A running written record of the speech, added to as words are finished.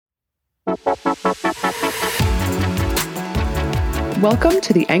Welcome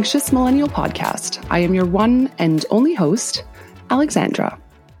to the Anxious Millennial Podcast. I am your one and only host, Alexandra.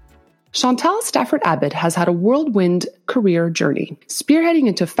 Chantal Stafford Abbott has had a whirlwind career journey. Spearheading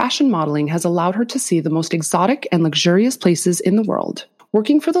into fashion modeling has allowed her to see the most exotic and luxurious places in the world,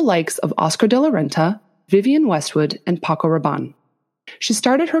 working for the likes of Oscar de la Renta, Vivienne Westwood, and Paco Rabanne. She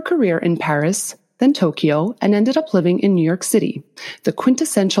started her career in Paris, then Tokyo, and ended up living in New York City, the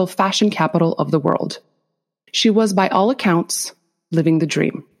quintessential fashion capital of the world. She was, by all accounts, living the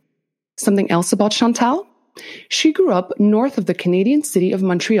dream. Something else about Chantal? She grew up north of the Canadian city of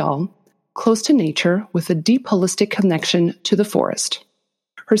Montreal, close to nature with a deep holistic connection to the forest.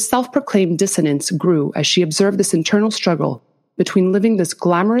 Her self-proclaimed dissonance grew as she observed this internal struggle between living this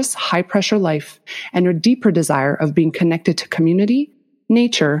glamorous, high-pressure life and her deeper desire of being connected to community,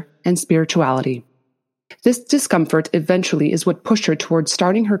 nature, and spirituality. This discomfort eventually is what pushed her towards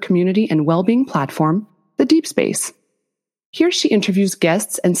starting her community and well-being platform, The Deep Space. Here she interviews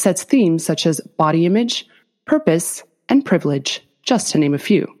guests and sets themes such as body image, purpose, and privilege, just to name a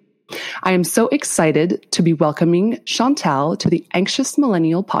few. I am so excited to be welcoming Chantal to the Anxious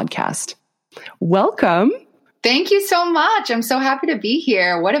Millennial Podcast. Welcome. Thank you so much. I'm so happy to be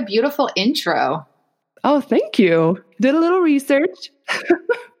here. What a beautiful intro. Oh, thank you. Did a little research.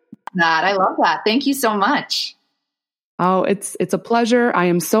 I love that. Thank you so much. Oh, it's a pleasure. I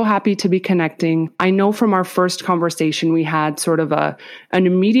am so happy to be connecting. I know from our first conversation, we had sort of an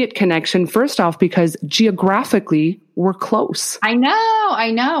immediate connection. First off, because geographically, we're close. I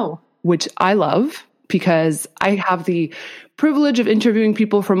know. Which I love because I have the privilege of interviewing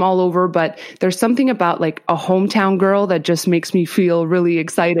people from all over, but there's something about like a hometown girl that just makes me feel really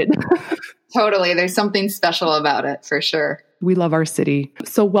excited. Totally. There's something special about it for sure. We love our city.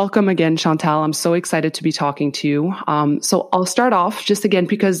 So welcome again, Chantal. I'm so excited to be talking to you. So I'll start off just again,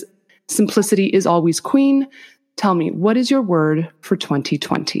 because simplicity is always queen. Tell me, what is your word for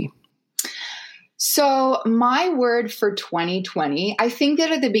 2020? So my word for 2020, I think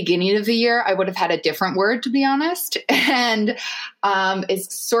that at the beginning of the year, I would have had a different word, to be honest. And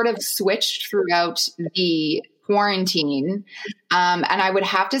it's sort of switched throughout the quarantine. And I would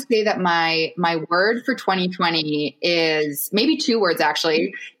have to say that my word for 2020 is maybe two words,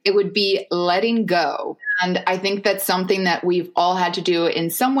 actually. It would be letting go. And I think that's something that we've all had to do in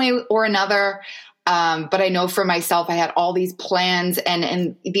some way or another. But I know for myself, I had all these plans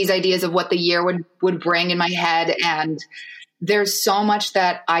and these ideas of what the year would bring in my head. And there's so much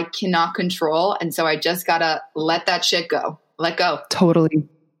that I cannot control. And so I just got to let that shit go. Let go. Totally.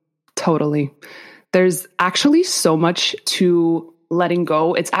 There's actually so much to letting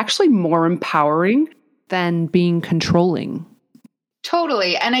go. It's actually more empowering than being controlling.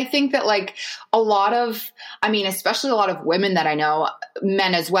 Totally. And I think that like especially a lot of women that I know,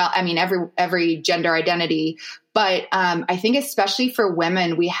 men as well. I mean, every gender identity, but I think especially for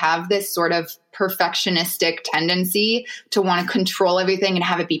women, we have this sort of perfectionistic tendency to want to control everything and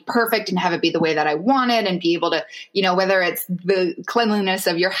have it be perfect and have it be the way that I want it and be able to, whether it's the cleanliness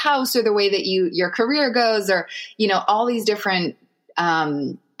of your house or the way that your career goes or, all these different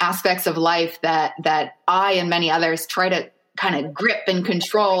aspects of life that I and many others try to kind of grip and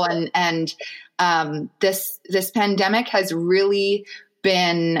control. And this pandemic has really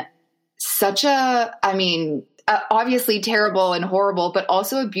been such obviously terrible and horrible, but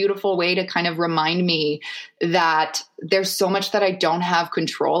also a beautiful way to kind of remind me that there's so much that I don't have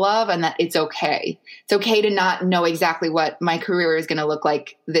control of and that it's okay. It's okay to not know exactly what my career is going to look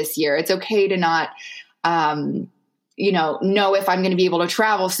like this year. It's okay to not, know if I'm going to be able to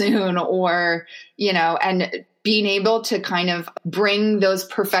travel soon or, and being able to kind of bring those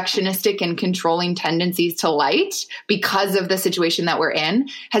perfectionistic and controlling tendencies to light because of the situation that we're in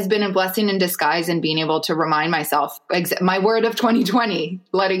has been a blessing in disguise, and being able to remind myself, my word of 2020,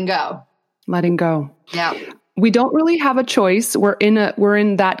 letting go. Letting go. Yeah. We don't really have a choice. We're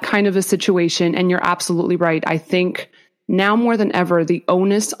in that kind of a situation, and you're absolutely right. I think now more than ever, the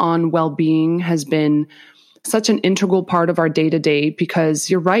onus on well-being has been such an integral part of our day-to-day, because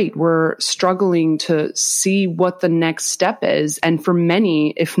you're right, we're struggling to see what the next step is. And for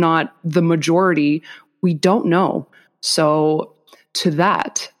many, if not the majority, we don't know. So to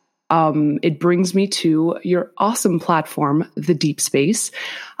that, it brings me to your awesome platform, The Deep Space.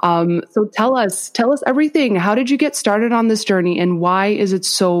 So tell us everything. How did you get started on this journey, and why is it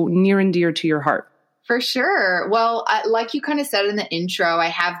so near and dear to your heart? For sure. Well, like you kind of said in the intro, I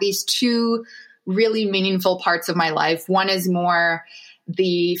have these two really meaningful parts of my life. One is more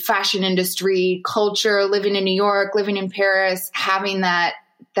the fashion industry, culture, living in New York, living in Paris, having that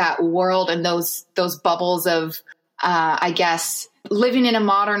world and those bubbles of I guess, living in a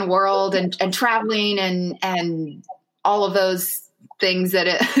modern world and traveling and all of those things that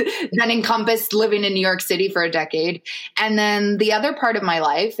that encompassed living in New York City for a decade. And then the other part of my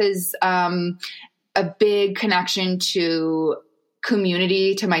life is a big connection to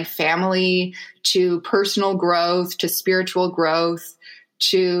community, to my family, to personal growth, to spiritual growth,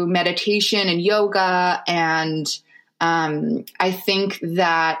 to meditation and yoga. And I think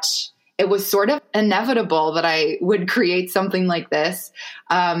that it was sort of inevitable that I would create something like this.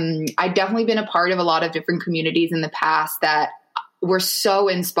 I've definitely been a part of a lot of different communities in the past that were so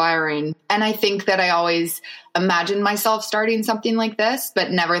inspiring. And I think that I always imagined myself starting something like this, but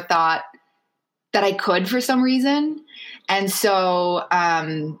never thought that I could for some reason. And so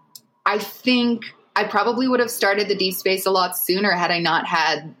I think I probably would have started the Deep Space a lot sooner had I not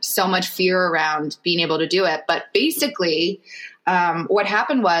had so much fear around being able to do it. But basically, what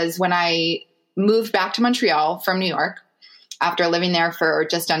happened was when I moved back to Montreal from New York, after living there for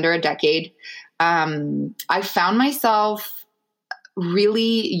just under a decade, I found myself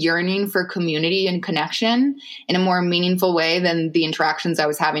really yearning for community and connection in a more meaningful way than the interactions I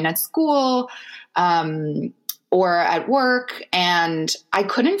was having at school or at work. And I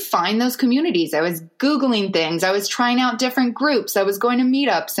couldn't find those communities. I was Googling things. I was trying out different groups. I was going to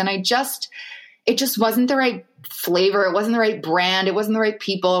meetups, and it just wasn't the right flavor. It wasn't the right brand. It wasn't the right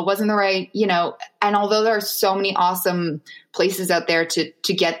people. It wasn't the right, and although there are so many awesome places out there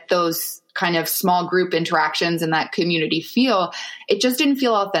to get those kind of small group interactions and that community feel, it just didn't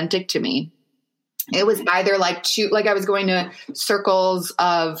feel authentic to me. It was either like I was going to circles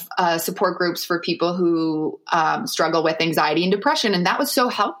of support groups for people who struggle with anxiety and depression. And that was so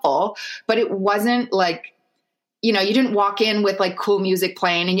helpful, but it wasn't like, you didn't walk in with like cool music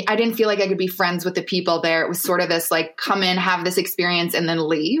playing, and I didn't feel like I could be friends with the people there. It was sort of this like, come in, have this experience, and then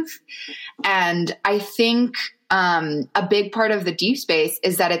leave. And I think a big part of the Deep Space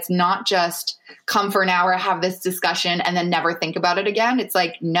is that it's not just come for an hour, have this discussion, and then never think about it again. It's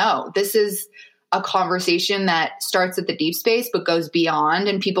like, no, this is a conversation that starts at the Deep Space, but goes beyond,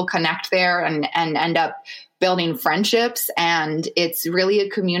 and people connect there and end up building friendships. And it's really a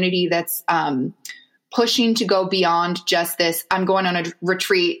community that's pushing to go beyond just this, I'm going on a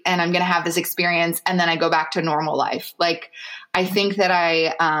retreat and I'm going to have this experience and then I go back to normal life. Like, I think that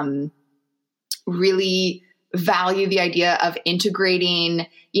I really value the idea of integrating,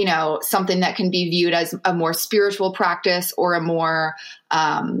 something that can be viewed as a more spiritual practice or a more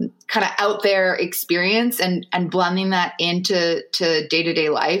kind of out there experience and blending that into day-to-day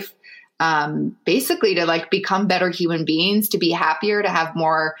life. Basically to like become better human beings, to be happier, to have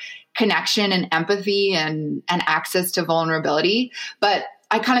more connection and empathy and access to vulnerability. But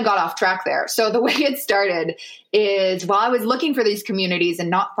I kind of got off track there. So the way it started is while I was looking for these communities and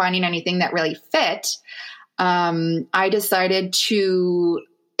not finding anything that really fit, I decided to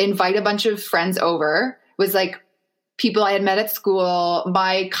invite a bunch of friends over. It was like people I had met at school,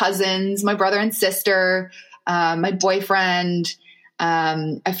 my cousins, my brother and sister, my boyfriend,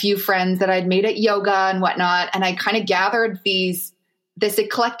 a few friends that I'd made at yoga and whatnot. And I kind of gathered this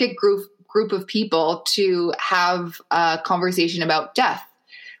eclectic group of people to have a conversation about death,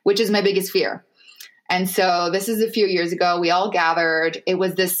 which is my biggest fear. And so this is a few years ago. We all gathered. It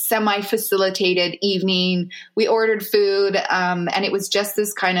was this semi-facilitated evening. We ordered food, and it was just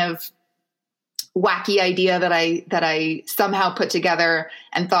this kind of wacky idea that I somehow put together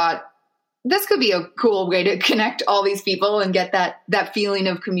and thought, this could be a cool way to connect all these people and get that feeling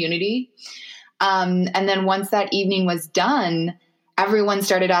of community. And then once that evening was done, everyone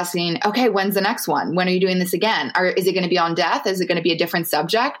started asking, okay, when's the next one? When are you doing this again? Or is it going to be on death? Is it going to be a different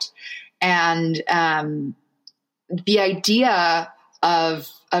subject? And the idea of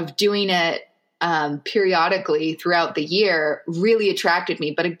doing it periodically throughout the year really attracted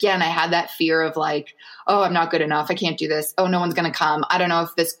me. But again, I had that fear of like, oh, I'm not good enough. I can't do this. Oh, no one's going to come. I don't know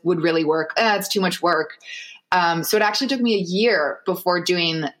if this would really work. It's too much work. So it actually took me a year before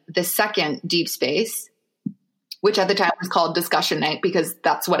doing the second Deep Space, which at the time was called Discussion Night because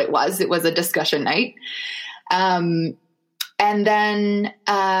that's what it was. It was a discussion night. And then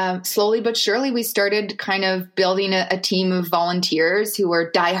slowly but surely, we started kind of building a team of volunteers who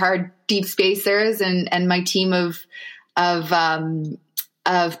were diehard Deep Spacers, and my team of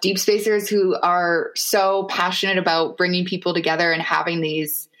Deep Spacers who are so passionate about bringing people together and having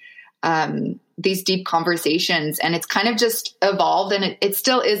these deep conversations. And it's kind of just evolved, and it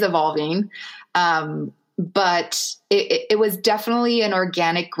still is evolving. But it was definitely an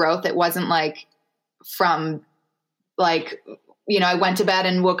organic growth. It wasn't like from like, I went to bed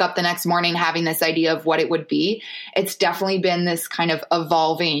and woke up the next morning having this idea of what it would be. It's definitely been this kind of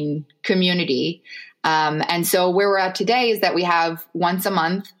evolving community. And so where we're at today is that we have once a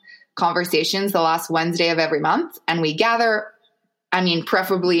month conversations, the last Wednesday of every month. And we gather,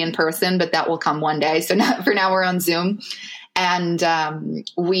 preferably in person, but that will come one day. So for now we're on Zoom, and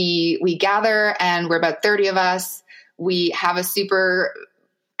we gather, and we're about 30 of us. We have a super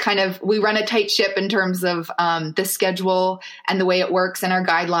we run a tight ship in terms of the schedule and the way it works and our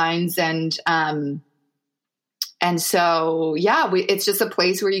guidelines. And so, it's just a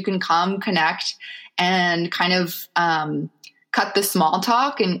place where you can come, connect, and cut the small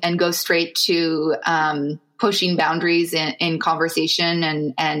talk and go straight to pushing boundaries in conversation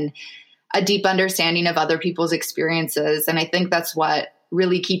and a deep understanding of other people's experiences. And I think that's what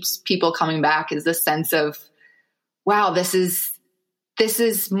really keeps people coming back, is this sense of, wow, this is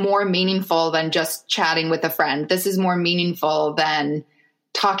more meaningful than just chatting with a friend. This is more meaningful than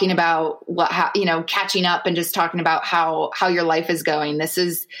talking about catching up and just talking about how your life is going. This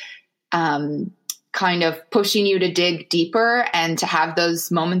is kind of pushing you to dig deeper and to have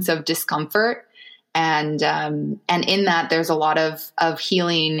those moments of discomfort. And in that, there's a lot of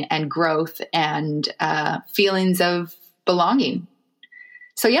healing and growth and feelings of belonging.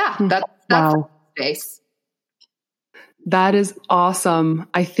 So that's wow. space. That is awesome.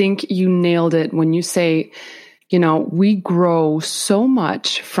 I think you nailed it when you say, we grow so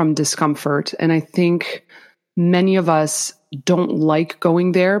much from discomfort. And I think many of us don't like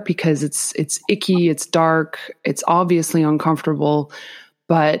going there because it's icky, it's dark, it's obviously uncomfortable.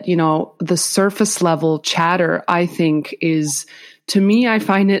 But, the surface level chatter, I think, is, to me, I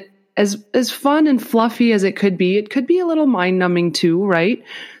find it as fun and fluffy as it could be. It could be a little mind numbing too, right?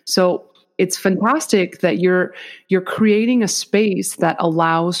 So it's fantastic that you're creating a space that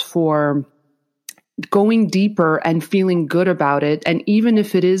allows for going deeper and feeling good about it. And even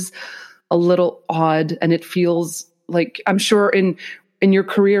if it is a little odd and it feels like, I'm sure in your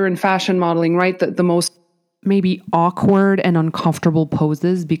career in fashion modeling, right, the most maybe awkward and uncomfortable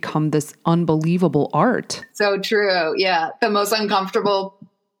poses become this unbelievable art. So true. Yeah. The most uncomfortable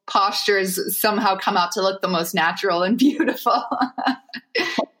postures somehow come out to look the most natural and beautiful.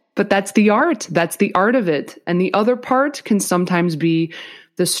 But that's the art. That's the art of it. And the other part can sometimes be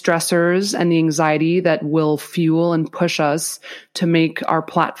the stressors and the anxiety that will fuel and push us to make our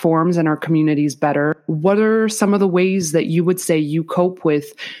platforms and our communities better. What are some of the ways that you would say you cope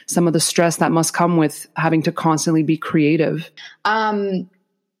with some of the stress that must come with having to constantly be creative?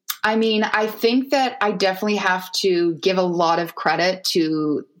 I think that I definitely have to give a lot of credit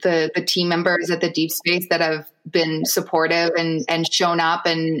to the team members at the Deep Space that have been supportive and shown up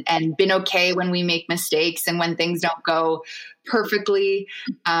and been okay when we make mistakes and when things don't go perfectly.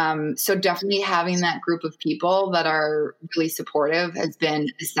 So definitely having that group of people that are really supportive has been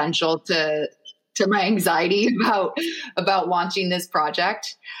essential to my anxiety about launching this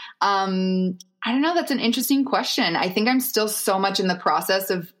project. I don't know. That's an interesting question. I think I'm still so much in the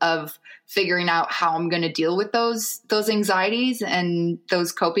process of figuring out how I'm going to deal with those anxieties and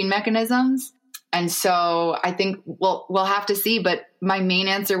those coping mechanisms. And so I think we'll have to see, but my main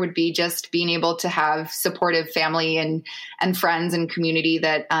answer would be just being able to have supportive family and friends and community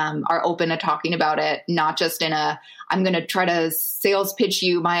that are open to talking about it, not just in I'm going to try to sales pitch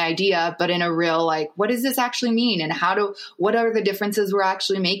you my idea, but in a real, what does this actually mean? And what are the differences we're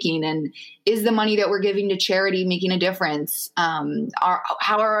actually making? And is the money that we're giving to charity making a difference? How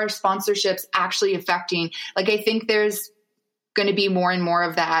are our sponsorships actually affecting? I think there's going to be more and more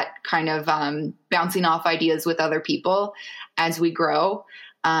of that kind of bouncing off ideas with other people as we grow.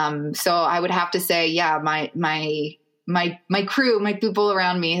 So I would have to say, my crew, my people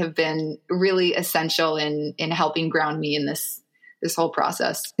around me have been really essential in helping ground me in this whole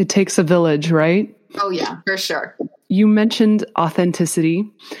process. It takes a village, right? Oh yeah, for sure. You mentioned authenticity,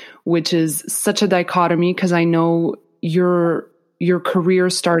 which is such a dichotomy because I know your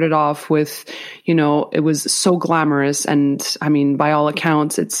career started off with, it was so glamorous. And I mean, by all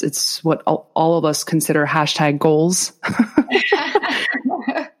accounts, it's what all of us consider #goals.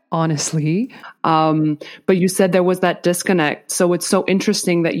 Honestly. But you said there was that disconnect. So it's so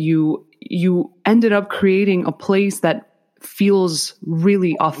interesting that you ended up creating a place that feels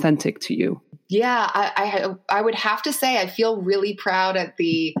really authentic to you. Yeah, I would have to say I feel really proud at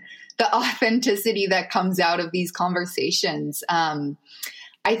the authenticity that comes out of these conversations.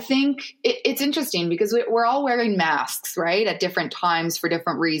 I think it's interesting because we're all wearing masks, right, at different times for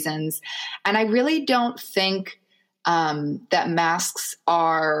different reasons. And I really don't think that masks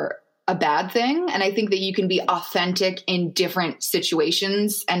are a bad thing. And I think that you can be authentic in different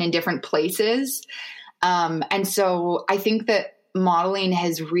situations and in different places. And so I think that modeling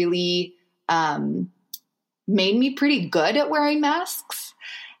has really made me pretty good at wearing masks.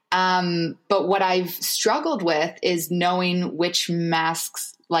 But what I've struggled with is knowing which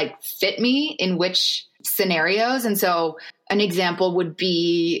masks like fit me in which scenarios. And so an example would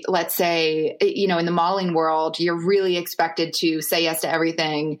be, let's say, you know, in the modeling world, you're really expected to say yes to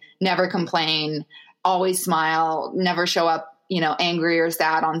everything, never complain, always smile, never show up, you know, angry or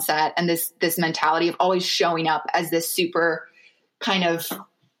sad on set. And this mentality of always showing up as this super kind of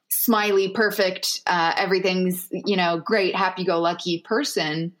smiley, perfect, everything's, you know, great, happy-go-lucky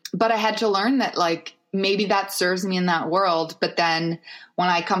person. But I had to learn that, like, maybe that serves me in that world. But then when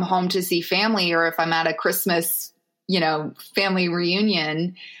I come home to see family, or if I'm at a Christmas, you know, family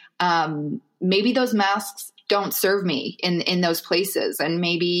reunion, maybe those masks don't serve me in those places. And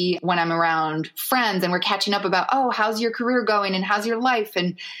maybe when I'm around friends and we're catching up about, oh, how's your career going and how's your life?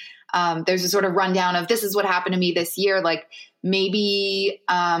 And there's a sort of rundown of this is what happened to me this year. Like maybe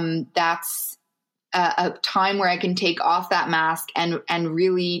that's a time where I can take off that mask and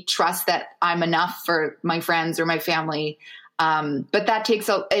really trust that I'm enough for my friends or my family. But that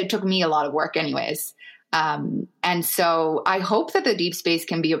it took me a lot of work anyways. And so I hope that the deep space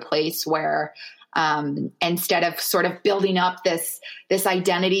can be a place where instead of sort of building up this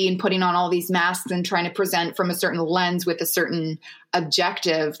identity and putting on all these masks and trying to present from a certain lens with a certain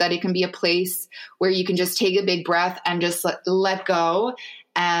objective, that it can be a place where you can just take a big breath and just let go.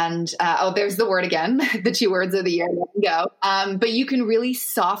 And, there's the word again, the 2 words of the year, let go. But you can really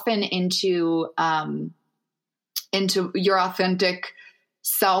soften into your authentic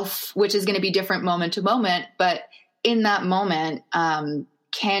self, which is going to be different moment to moment. But in that moment,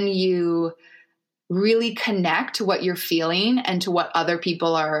 can you really connect to what you're feeling and to what other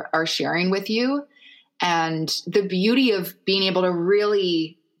people are sharing with you? And the beauty of being able to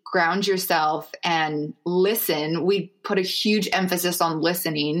really ground yourself and listen, we put a huge emphasis on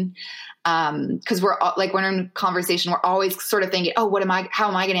listening. Cause we're like, when we're in conversation, we're always sort of thinking, oh, how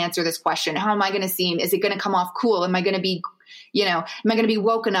am I going to answer this question? How am I going to seem? Is it going to come off cool? Am I going to be, am I going to be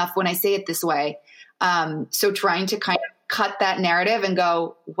woke enough when I say it this way? So trying to kind of cut that narrative and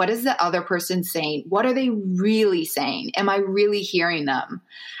go, what is the other person saying? What are they really saying? Am I really hearing them?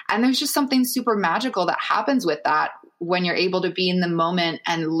 And there's just something super magical that happens with that when you're able to be in the moment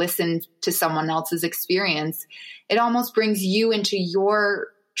and listen to someone else's experience. It almost brings you into your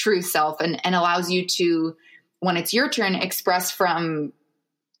true self and allows you to, when it's your turn, express from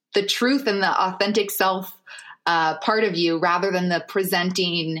the truth and the authentic self part of you, rather than the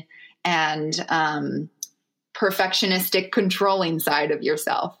presenting and perfectionistic controlling side of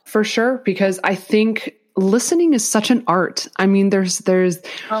yourself. For sure, because I think listening is such an art. I mean, there's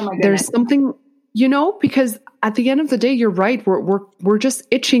something, because at the end of the day, you're right. We're just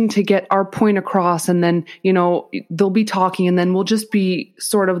itching to get our point across, and then, they'll be talking, and then we'll just be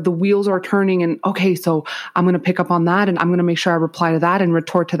sort of, the wheels are turning, and okay, so I'm going to pick up on that, and I'm going to make sure I reply to that and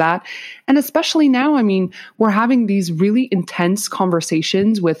retort to that. And especially now, I mean, we're having these really intense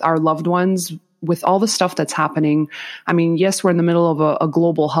conversations with our loved ones, with all the stuff that's happening. I mean, yes, we're in the middle of a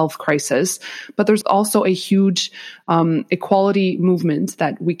global health crisis, but there's also a huge equality movement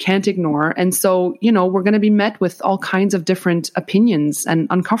that we can't ignore. And so, we're going to be met with all kinds of different opinions and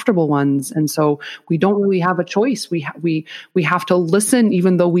uncomfortable ones. And so we don't really have a choice. We have to listen,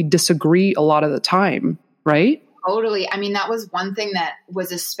 even though we disagree a lot of the time, right? Totally. I mean, that was one thing that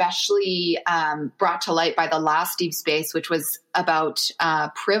was especially brought to light by the last Deep Space, which was about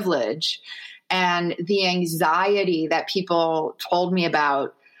privilege. And the anxiety that people told me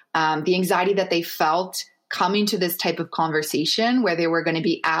about, the anxiety that they felt coming to this type of conversation where they were going to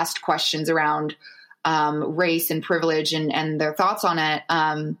be asked questions around race and privilege and their thoughts on it.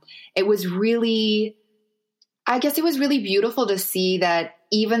 It was really beautiful to see that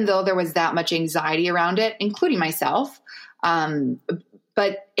even though there was that much anxiety around it, including myself,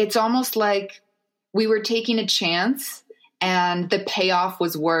 but it's almost like we were taking a chance and the payoff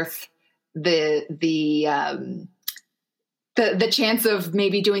was worth the chance of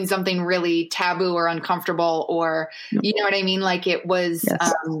maybe doing something really taboo or uncomfortable, or, you know what I mean? Like it was,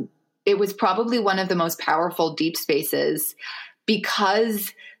 yes. It was probably one of the most powerful deep spaces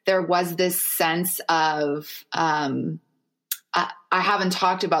because there was this sense of, I haven't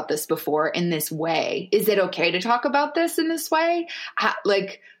talked about this before in this way. Is it okay to talk about this in this way?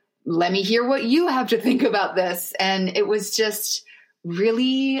 Let me hear what you have to think about this. And it was just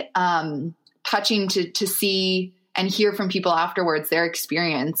really touching to see and hear from people afterwards, their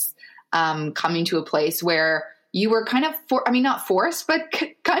experience coming to a place where you were kind of, not forced, but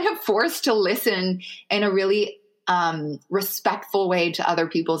kind of forced to listen in a really respectful way to other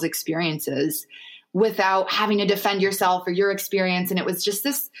people's experiences without having to defend yourself or your experience. And it was just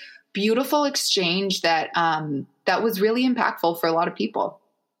this beautiful exchange that was really impactful for a lot of people.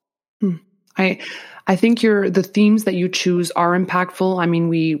 I think the themes that you choose are impactful. I mean,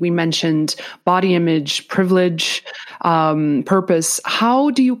 we mentioned body image, privilege, purpose. How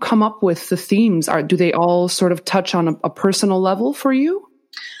do you come up with the themes? Do they all sort of touch on a personal level for you?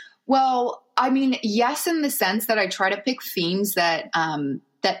 Well, I mean, yes, in the sense that I try to pick themes that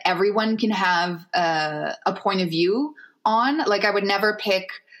that everyone can have a point of view on. Like, I would never pick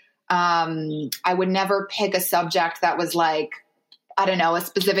a subject that was like, I don't know, a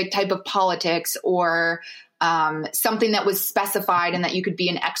specific type of politics or something that was specified and that you could be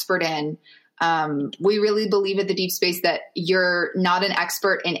an expert in. We really believe at the Deep Space that you're not an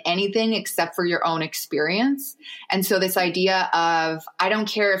expert in anything except for your own experience. And so this idea of, I don't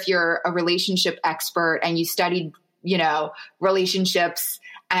care if you're a relationship expert and you studied, relationships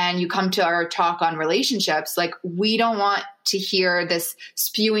and you come to our talk on relationships, like, we don't want to hear this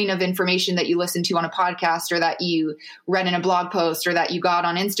spewing of information that you listen to on a podcast or that you read in a blog post or that you got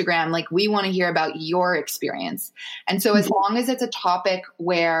on Instagram. Like, we want to hear about your experience. And so as long as it's a topic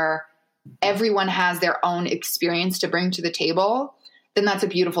where everyone has their own experience to bring to the table, then that's a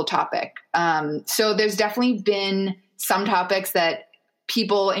beautiful topic. So there's definitely been some topics that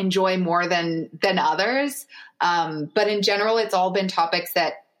people enjoy more than others. But in general, it's all been topics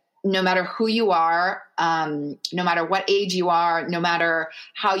that no matter who you are, no matter what age you are, no matter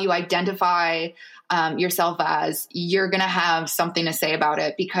how you identify yourself as, you're going to have something to say about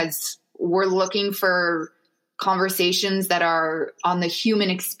it, because we're looking for conversations that are on the human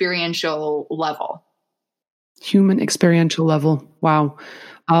experiential level. Human experiential level. Wow.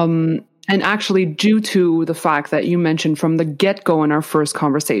 And actually, due to the fact that you mentioned from the get-go in our first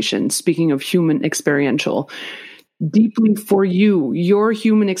conversation, speaking of human experiential, deeply for you, your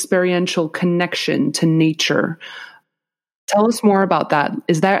human experiential connection to nature. Tell us more about that.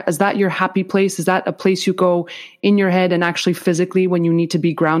 Is that your happy place? Is that a place you go in your head and actually physically when you need to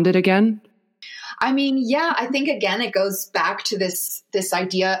be grounded again? I mean, yeah, I think, again, it goes back to this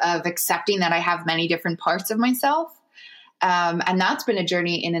idea of accepting that I have many different parts of myself. And that's been a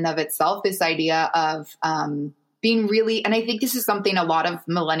journey in and of itself, this idea of being really, and I think this is something a lot of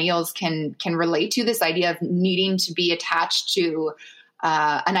millennials can relate to, this idea of needing to be attached to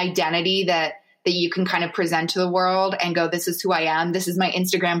an identity that you can kind of present to the world and go, this is who I am. This is my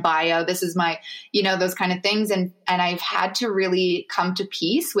Instagram bio. This is my, those kind of things. And I've had to really come to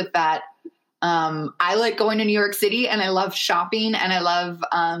peace with that. I like going to New York City and I love shopping and I love,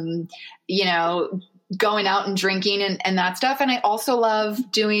 going out and drinking and that stuff. And I also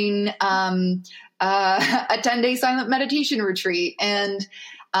love doing a 10-day silent meditation retreat and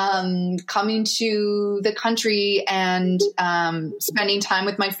coming to the country and spending time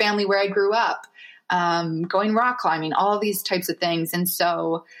with my family where I grew up, going rock climbing, all of these types of things. And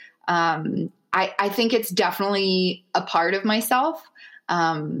so I think it's definitely a part of myself,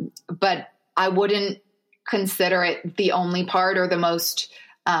 but I wouldn't consider it the only part or the most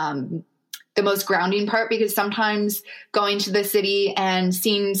grounding part, because sometimes going to the city and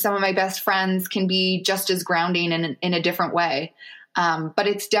seeing some of my best friends can be just as grounding in a different way. But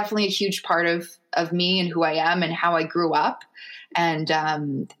it's definitely a huge part of me and who I am and how I grew up. And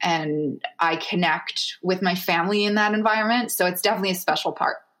I connect with my family in that environment. So it's definitely a special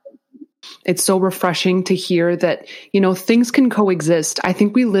part. It's so refreshing to hear that, things can coexist. I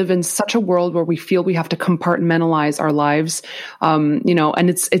think we live in such a world where we feel we have to compartmentalize our lives, and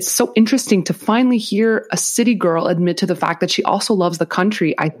it's so interesting to finally hear a city girl admit to the fact that she also loves the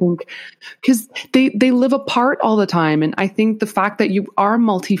country. I think because they live apart all the time. And I think the fact that you are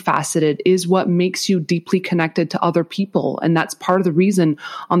multifaceted is what makes you deeply connected to other people. And that's part of the reason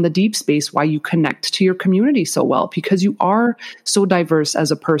on the Deep Space why you connect to your community so well, because you are so diverse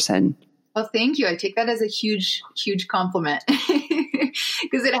as a person. Well, thank you. I take that as a huge, huge compliment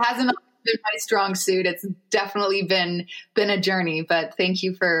because it hasn't been my strong suit. It's definitely been a journey, but thank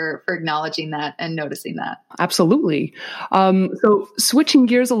you for acknowledging that and noticing that. Absolutely. So switching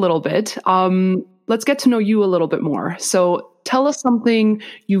gears a little bit, let's get to know you a little bit more. So tell us something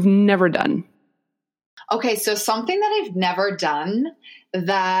you've never done. Okay. So something that I've never done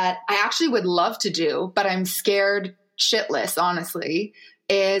that I actually would love to do, but I'm scared shitless, honestly,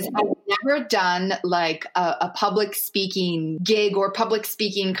 is I've never done like a public speaking gig or public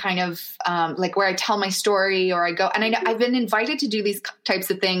speaking kind of like where I tell my story or I go, and I've been invited to do these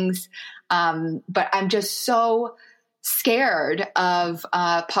types of things. But I'm just so scared of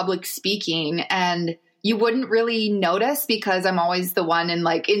public speaking, and you wouldn't really notice because I'm always the one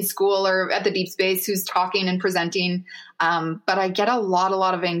in school or at the Deep Space who's talking and presenting. But I get a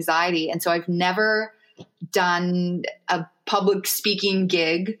lot of anxiety. And so I've never done a public speaking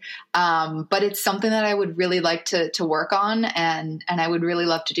gig. But it's something that I would really like to work on, and I would really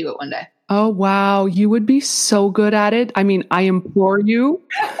love to do it one day. Oh, wow. You would be so good at it. I mean, I implore you.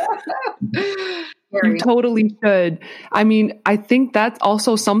 You totally should. I mean, I think that's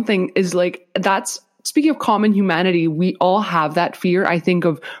also something is like, that's speaking of common humanity, we all have that fear, I think,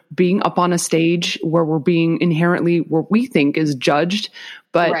 of being up on a stage where we're being inherently, what we think is judged.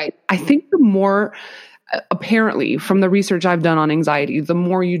 But right. I think the more, apparently from the research I've done on anxiety, the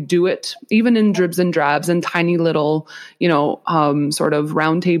more you do it, even in dribs and drabs and tiny little, sort of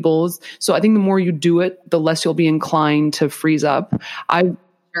round tables. So I think the more you do it, the less you'll be inclined to freeze up.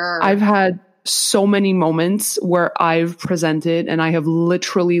 I've had so many moments where I've presented and I have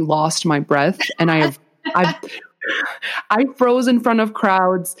literally lost my breath, and I froze in front of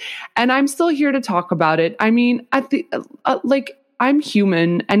crowds, and I'm still here to talk about it. I mean, I'm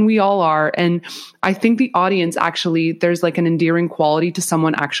human, and we all are. And I think the audience actually, there's like an endearing quality to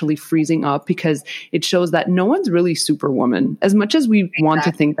someone actually freezing up, because it shows that no one's really superwoman. As much as we want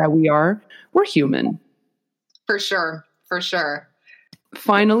to think that we are, we're human. For sure.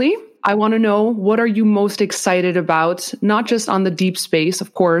 Finally, I want to know, what are you most excited about? Not just on the deep space,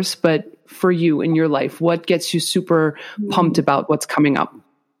 of course, but for you in your life. What gets you super pumped about what's coming up?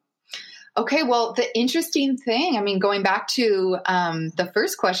 Okay, well, the interesting thing, I mean, going back to the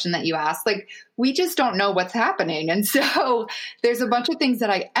first question that you asked, like, we just don't know what's happening. And so there's a bunch of things that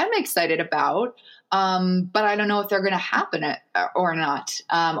I am excited about, but I don't know if they're going to happen or not,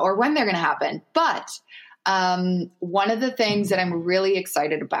 or when they're going to happen. But one of the things that I'm really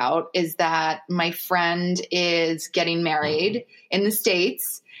excited about is that my friend is getting married in the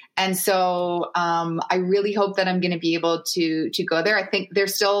States. And so I really hope that I'm going to be able to go there. I think they're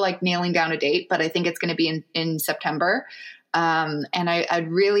still like nailing down a date, but I think it's going to be in September. And I'd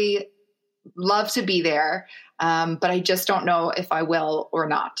really love to be there, but I just don't know if I will or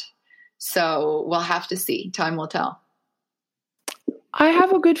not. So we'll have to see. Time will tell. I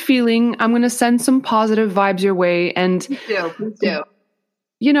have a good feeling. I'm going to send some positive vibes your way. And please do.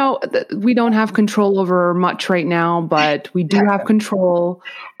 We don't have control over much right now, but we do have control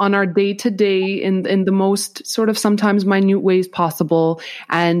on our day to day in the most sort of sometimes minute ways possible.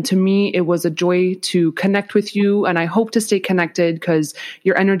 And to me, it was a joy to connect with you. And I hope to stay connected because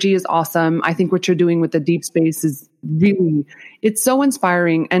your energy is awesome. I think what you're doing with the deep space is really, it's so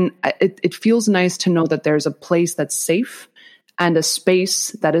inspiring. And it feels nice to know that there's a place that's safe and a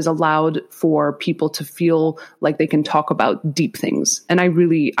space that is allowed for people to feel like they can talk about deep things. And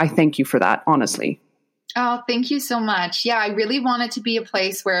I thank you for that, honestly. Oh, thank you so much. Yeah, I really want it to be a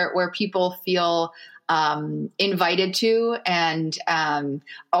place where people feel invited to. And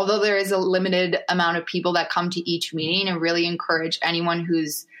although there is a limited amount of people that come to each meeting, I really encourage anyone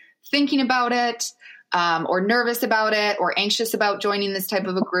who's thinking about it, or nervous about it, or anxious about joining this type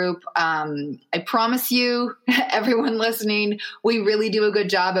of a group. I promise you, everyone listening, we really do a good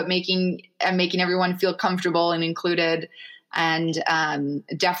job at making everyone feel comfortable and included. And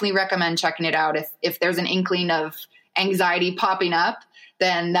definitely recommend checking it out. If there's an inkling of anxiety popping up,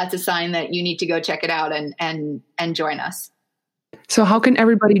 then that's a sign that you need to go check it out and join us. So how can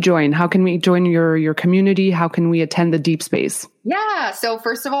everybody join? How can we join your community? How can we attend the deep space? Yeah. So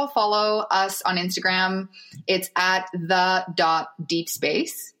first of all, follow us on Instagram. It's at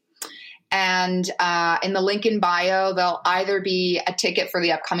the.deepspace. And in the link in bio, there'll either be a ticket for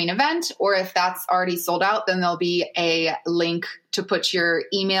the upcoming event, or if that's already sold out, then there'll be a link to put your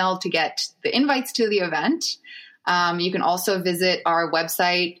email to get the invites to the event. You can also visit our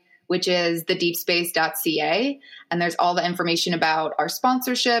website, which is thedeepspace.ca. And there's all the information about our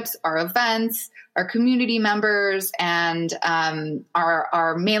sponsorships, our events, our community members, and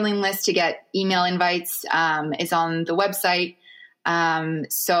our mailing list to get email invites is on the website.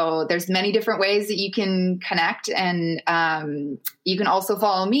 So there's many different ways that you can connect. And you can also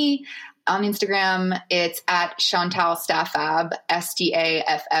follow me on Instagram. It's at Chantal Stafford,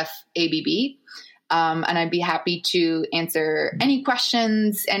 Staffabb. And I'd be happy to answer any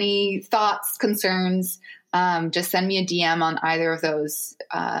questions, any thoughts, concerns. Just send me a DM on either of those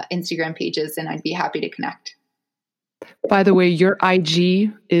Instagram pages, and I'd be happy to connect. By the way, your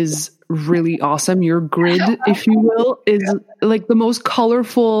IG is really awesome. Your grid, if you will, is like the most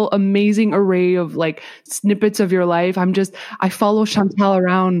colorful, amazing array of like snippets of your life. I follow Chantal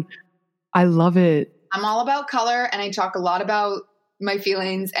around. I love it. I'm all about color, and I talk a lot about my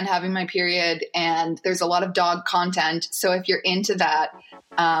feelings and having my period, and there's a lot of dog content. So if you're into that,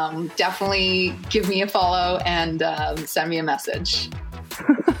 definitely give me a follow and send me a message.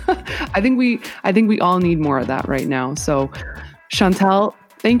 I think we all need more of that right now. So Chantal,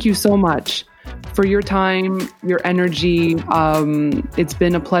 thank you so much for your time, your energy. It's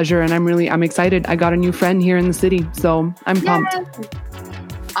been a pleasure, and I'm excited. I got a new friend here in the city, so I'm pumped.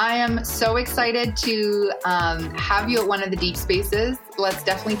 I am so excited to have you at one of the deep spaces. Let's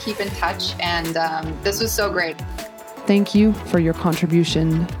definitely keep in touch. And this was so great. Thank you for your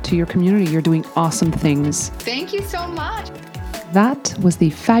contribution to your community. You're doing awesome things. Thank you so much. That was the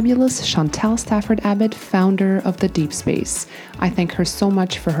fabulous Chantal Stafford Abbott, founder of The Deep Space. I thank her so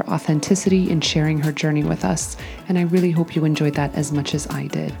much for her authenticity in sharing her journey with us, and I really hope you enjoyed that as much as I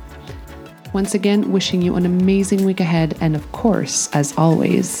did. Once again, wishing you an amazing week ahead, and of course, as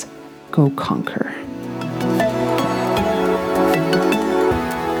always, go conquer.